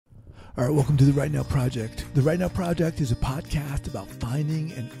All right, welcome to the Right Now Project. The Right Now Project is a podcast about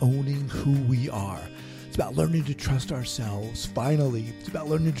finding and owning who we are. It's about learning to trust ourselves, finally. It's about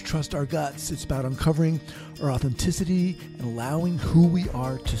learning to trust our guts. It's about uncovering our authenticity and allowing who we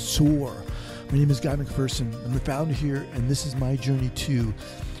are to soar. My name is Guy McPherson. I'm the founder here, and this is my journey too.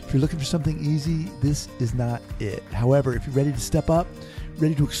 If you're looking for something easy, this is not it. However, if you're ready to step up,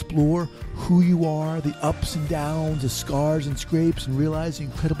 ready to explore who you are, the ups and downs, the scars and scrapes, and realize the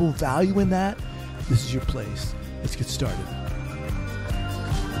incredible value in that, this is your place. Let's get started.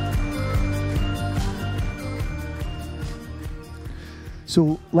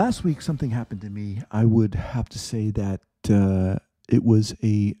 So last week, something happened to me. I would have to say that it was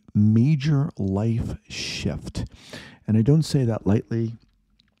a major life shift. And I don't say that lightly,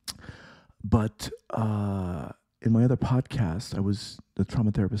 but in my other podcast, the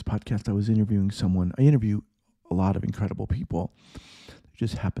Trauma Therapist podcast, I was interviewing someone. I interview a lot of incredible people. They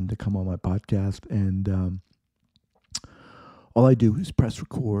just happened to come on my podcast, and all I do is press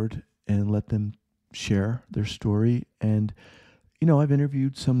record and let them share their story. And, you know, I've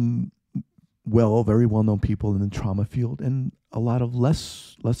interviewed some very well-known people in the trauma field and a lot of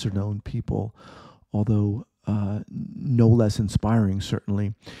lesser-known people, although no less inspiring,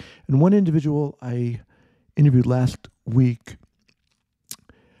 certainly. And one individual I interviewed last week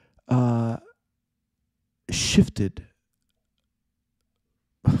shifted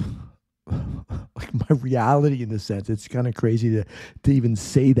like my reality in a sense. It's kind of crazy to even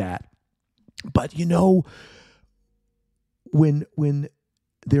say that. But you know, when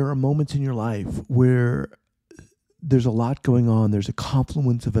there are moments in your life where there's a lot going on, there's a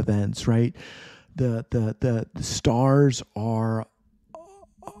confluence of events, right? The stars are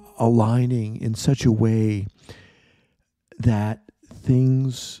aligning in such a way that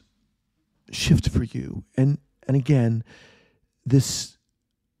things shift for you. And again, this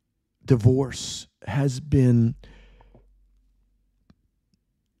divorce has been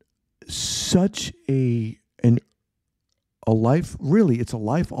such a life, really, it's a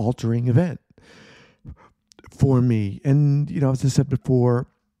life-altering event for me. And, you know, as I said before,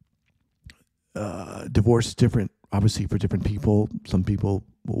 divorce is different, obviously, for different people. Some people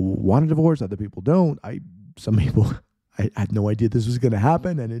want a divorce, other people don't. I had no idea this was going to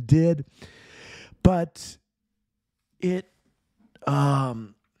happen, and it did. But it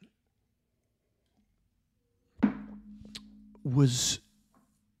was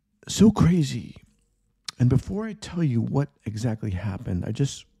so crazy. And before I tell you what exactly happened, I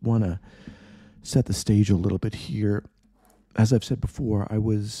just want to set the stage a little bit here. As I've said before, I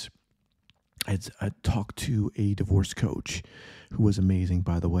talked to a divorce coach who was amazing,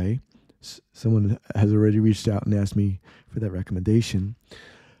 by the way. Someone has already reached out and asked me for that recommendation.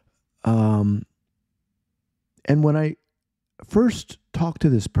 And when I first talked to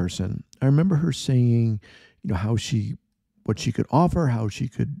this person, I remember her saying, you know, what she could offer, how she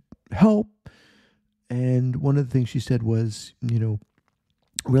could help. And one of the things she said was, you know,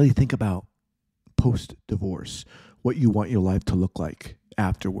 really think about post-divorce, what you want your life to look like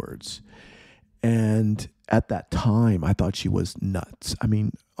afterwards. And at that time, I thought she was nuts. I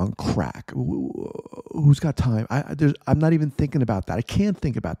mean, on crack. Who's got time? I'm not even thinking about that. I can't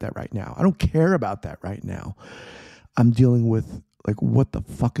think about that right now. I don't care about that right now. I'm dealing with, like, what the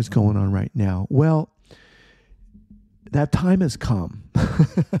fuck is going on right now? Well, that time has come.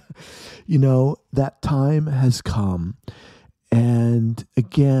 You know, that time has come. And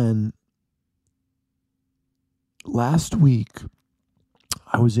again, last week,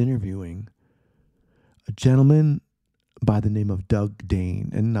 I was interviewing a gentleman by the name of Doug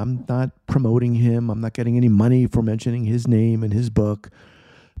Dane. And I'm not promoting him. I'm not getting any money for mentioning his name and his book.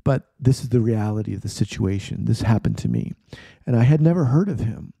 But this is the reality of the situation. This happened to me. And I had never heard of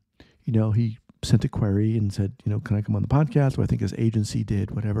him. You know, he sent a query and said, you know, can I come on the podcast? Or I think his agency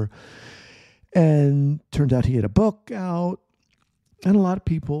did, whatever. And turned out he had a book out. And a lot of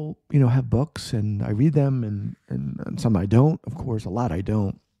people, you know, have books, and I read them, and some I don't. Of course, a lot I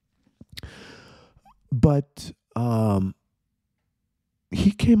don't. But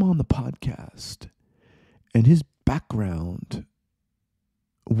he came on the podcast, and his background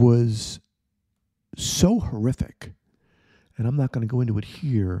was so horrific. And I'm not going to go into it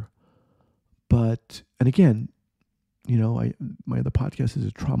here. But, and again, you know, my other podcast is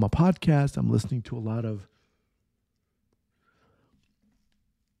a trauma podcast. I'm listening to a lot of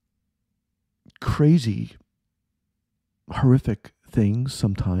crazy, horrific things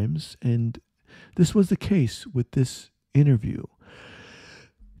sometimes. And this was the case with this interview.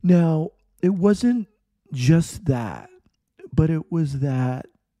 Now, it wasn't just that, but it was that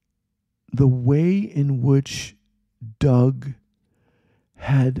the way in which Doug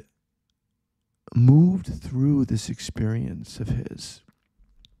had moved through this experience of his,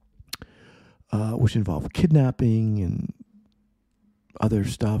 which involved kidnapping and other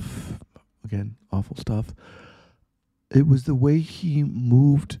stuff, again, awful stuff. It was the way he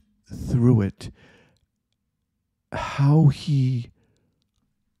moved through it, how he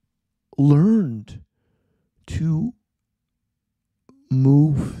learned to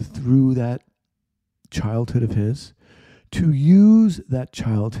move through that childhood of his, to use that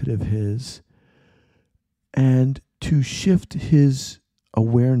childhood of his, and to shift his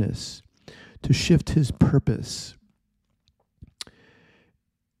awareness, to shift his purpose.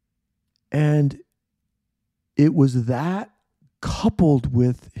 And it was that coupled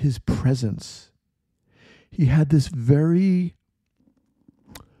with his presence. He had this very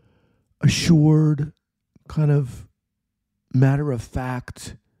assured, kind of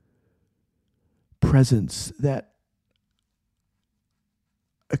matter-of-fact presence that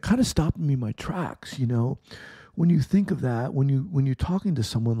it kind of stopped me in my tracks, you know. When you think of that, when you're talking to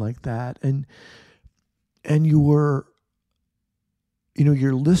someone like that, and you're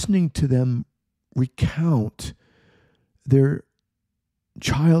listening to them recount their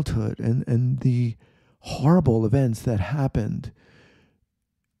childhood and the horrible events that happened,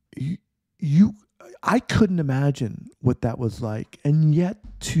 I couldn't imagine what that was like. And yet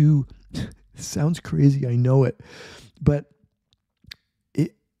it sounds crazy, I know it, but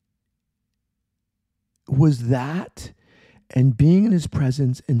it was that, and being in his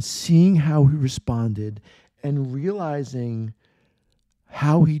presence and seeing how he responded and realizing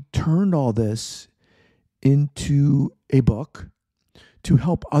how he turned all this into a book to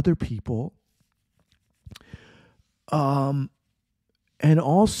help other people. And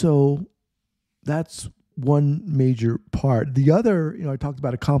also, that's one major part. The other, I talked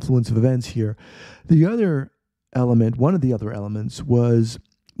about a confluence of events here. The other element, one of the other elements, was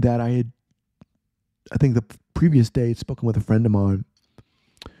that I think the previous day, had spoken with a friend of mine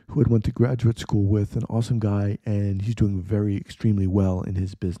who had went to graduate school with, an awesome guy, and he's doing very extremely well in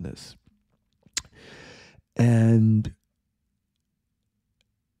his business. And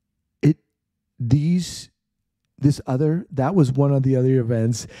that was one of the other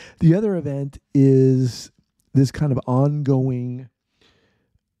events. The other event is this kind of ongoing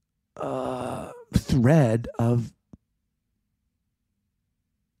thread of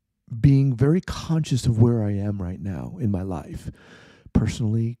being very conscious of where I am right now in my life.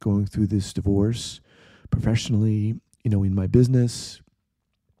 Personally, going through this divorce, professionally, in my business.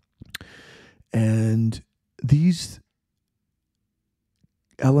 And these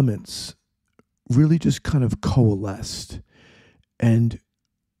elements really just kind of coalesced and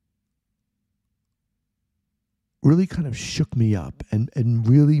really kind of shook me up and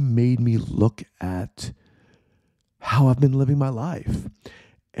really made me look at how I've been living my life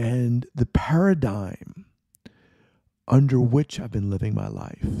and the paradigm under which I've been living my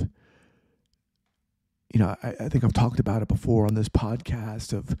life. I think I've talked about it before on this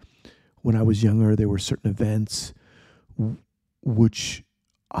podcast of when I was younger, there were certain events which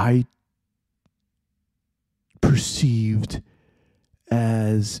I perceived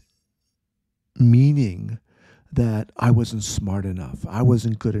as meaning that I wasn't smart enough, I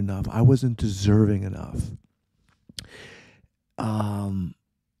wasn't good enough, I wasn't deserving enough. And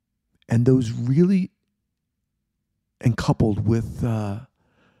those really, and coupled with the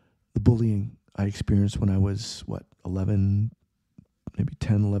bullying I experienced when I was, 11, maybe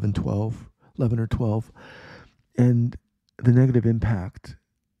 10, 11, 12, 11 or 12, and the negative impact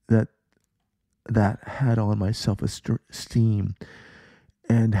that had on my self-esteem,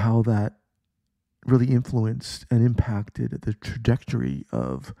 and how that really influenced and impacted the trajectory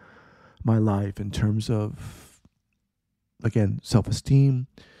of my life in terms of, again, self-esteem,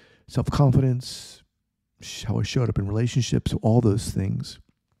 self-confidence, how I showed up in relationships, all those things.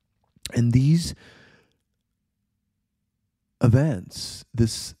 And these events,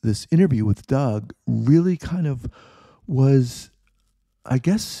 this interview with Doug really kind of was, I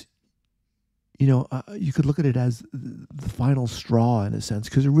guess, you could look at it as the final straw in a sense,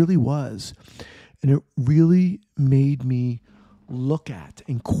 because it really was. And it really made me look at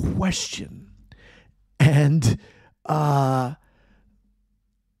and question and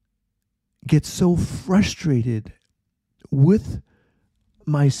get so frustrated with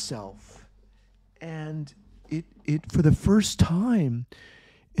myself. And it for the first time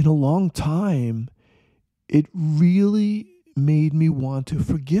in a long time, it really made me want to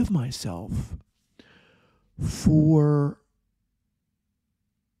forgive myself for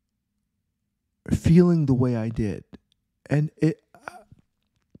feeling the way I did. And it's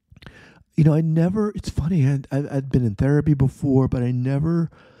funny, I'd been in therapy before, but I never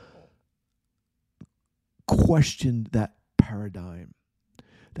questioned that paradigm,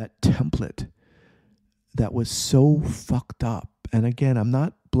 that template that was so fucked up. And again, I'm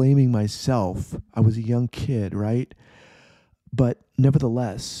not blaming myself. I was a young kid, right? But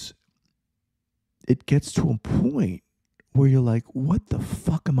nevertheless, it gets to a point where you're like, what the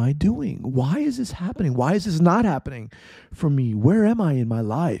fuck am I doing? Why is this happening? Why is this not happening for me? Where am I in my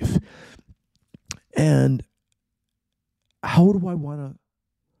life? And how do I want to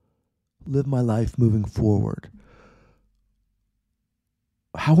live my life moving forward?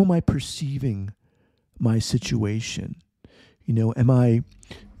 How am I perceiving my situation? Am I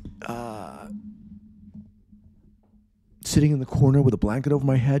sitting in the corner with a blanket over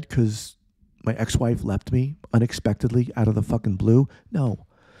my head because my ex-wife left me unexpectedly out of the fucking blue? No.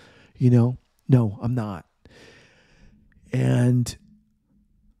 No, I'm not. And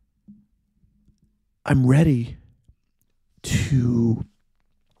I'm ready to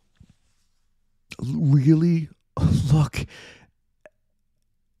really look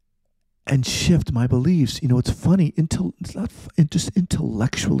and shift my beliefs. It's funny, just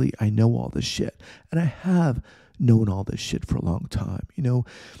intellectually, I know all this shit. And I have known all this shit for a long time.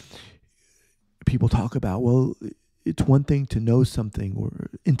 People talk about, well, it's one thing to know something or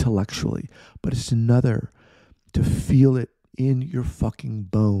intellectually, but it's another to feel it in your fucking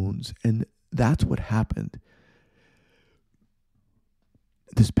bones. And that's what happened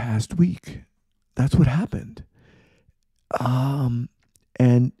this past week. That's what happened. And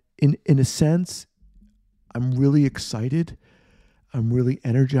in a sense, I'm really excited. I'm really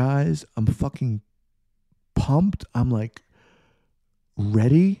energized. I'm fucking pumped. I'm like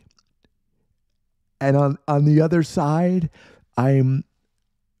ready. And on the other side, I'm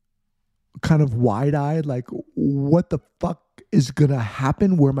kind of wide-eyed, like, what the fuck is going to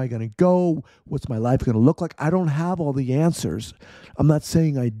happen? Where am I going to go? What's my life going to look like? I don't have all the answers. I'm not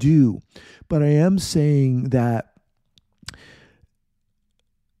saying I do, but I am saying that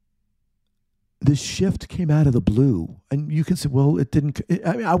this shift came out of the blue. And you can say, well,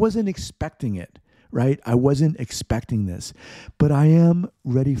 I wasn't expecting it, right? I wasn't expecting this, but I am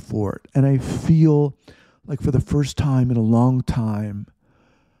ready for it. And I feel like for the first time in a long time,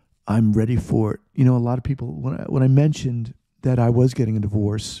 I'm ready for it. A lot of people, when I mentioned that I was getting a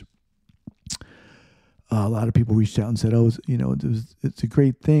divorce, a lot of people reached out and said, "Oh, it's a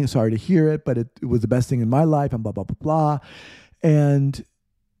great thing. Sorry to hear it, but it was the best thing in my life," and blah blah blah blah. And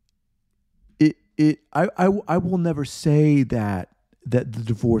I will never say that the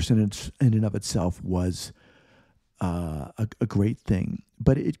divorce in and of itself was a great thing,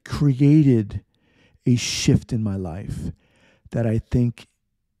 but it created a shift in my life that I think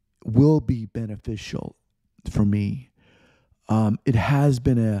will be beneficial for me. It has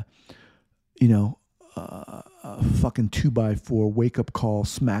been a fucking 2x4 wake up call,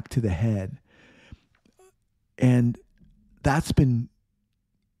 smack to the head. And that's been,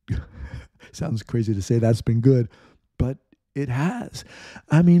 sounds crazy to say that's been good, but it has.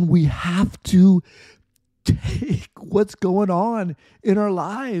 I mean, we have to take what's going on in our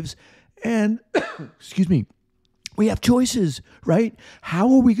lives and, excuse me, we have choices, right?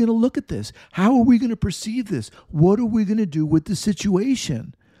 How are we going to look at this? How are we going to perceive this? What are we going to do with the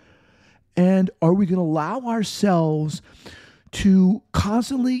situation? And are we going to allow ourselves to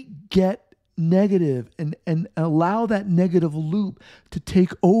constantly get negative and allow that negative loop to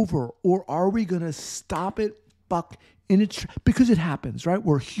take over? Or are we going to stop it in its because it happens, right?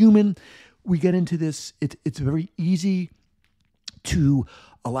 We're human. We get into this. It's very easy to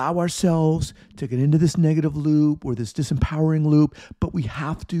allow ourselves to get into this negative loop or this disempowering loop, but we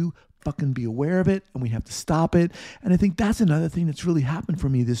have to fucking be aware of it and we have to stop it. And I think that's another thing that's really happened for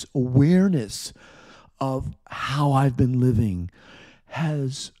me. This awareness of how I've been living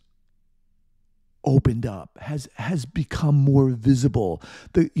has opened up, has become more visible.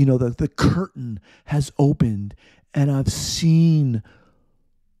 The curtain has opened and I've seen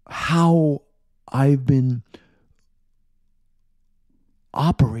how I've been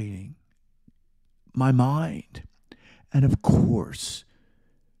operating my mind. And of course,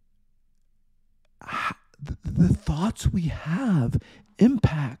 the thoughts we have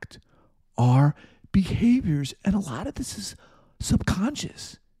impact our behaviors. And a lot of this is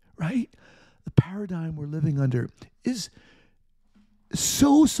subconscious, right? The paradigm we're living under is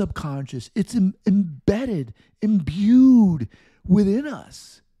so subconscious. It's embedded, imbued within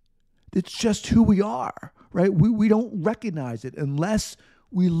us. It's just who we are, right? We don't recognize it unless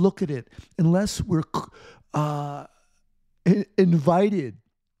we look at it, unless we're invited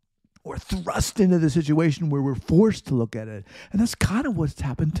or thrust into the situation where we're forced to look at it. And that's kind of what's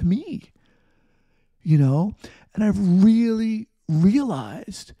happened to me, And I've really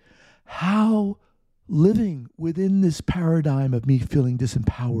realized how living within this paradigm of me feeling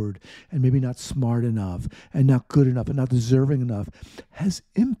disempowered and maybe not smart enough and not good enough and not deserving enough has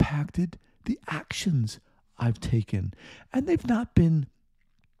impacted the actions I've taken. And they've not been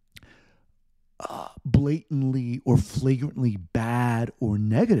blatantly or flagrantly bad or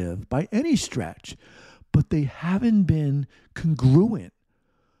negative by any stretch, but they haven't been congruent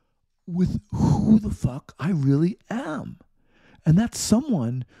with who the fuck I really am. And that's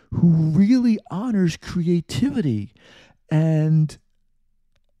someone who really honors creativity and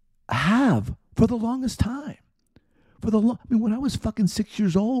have for the longest time. When I was fucking 6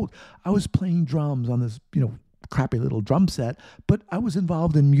 years old, I was playing drums on this, crappy little drum set, but I was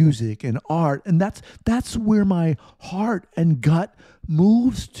involved in music and art, and that's where my heart and gut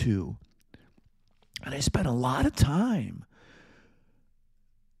moves to. And I spent a lot of time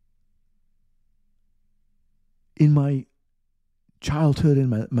in my childhood and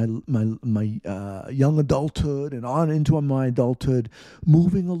my young adulthood and on into my adulthood,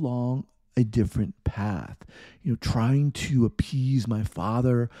 moving along a different path, trying to appease my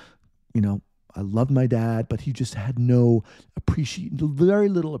father. I loved my dad, but he just had very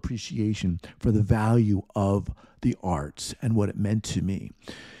little appreciation for the value of the arts and what it meant to me.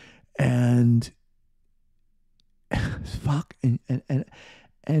 And fuck,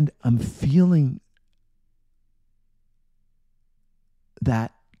 and I'm feeling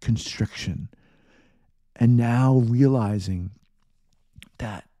that constriction, and now realizing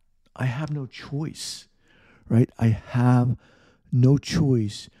that I have no choice, right? I have no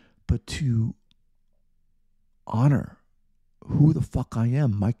choice but to honor who the fuck I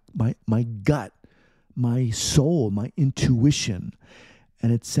am, my gut, my soul, my intuition.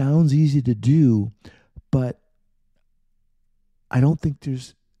 And it sounds easy to do, but I don't think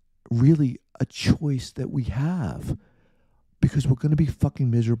there's really a choice that we have, because we're going to be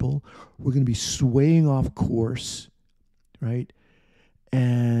fucking miserable. We're going to be swaying off course, right?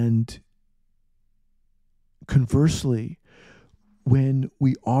 And conversely, when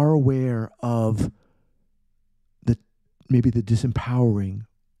we are aware of maybe the disempowering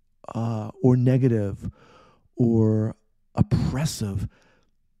or negative or oppressive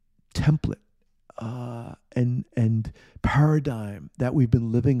template and paradigm that we've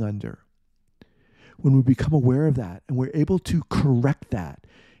been living under, when we become aware of that and we're able to correct that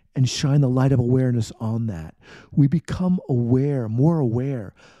and shine the light of awareness on that, we become more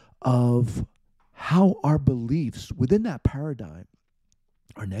aware of how our beliefs within that paradigm,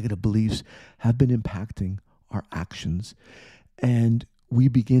 our negative beliefs, have been impacting our actions. And we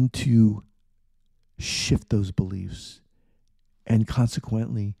begin to shift those beliefs and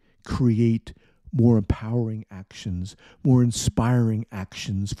consequently create more empowering actions, more inspiring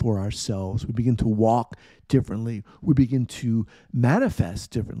actions for ourselves. We begin to walk differently. We begin to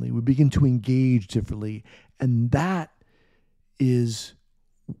manifest differently. We begin to engage differently. And that is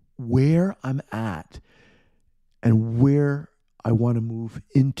where I'm at and where I want to move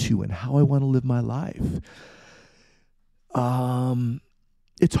into and how I want to live my life.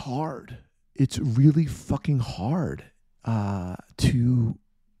 It's hard. It's really fucking hard to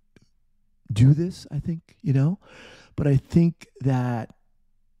do this, I think, but I think that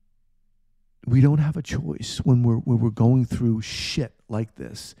we don't have a choice when we're going through shit like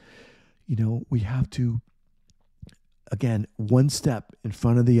this. We have to, again, one step in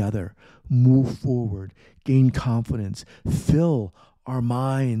front of the other, move forward, gain confidence, fill our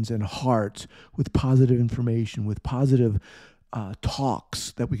minds and hearts with positive information, with positive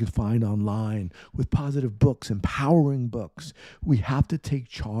talks that we can find online, with positive books, empowering books. We have to take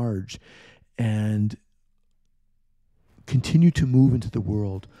charge and continue to move into the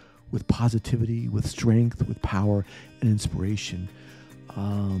world with positivity, with strength, with power, and inspiration.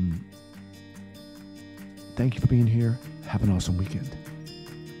 Thank you for being here. Have an awesome weekend.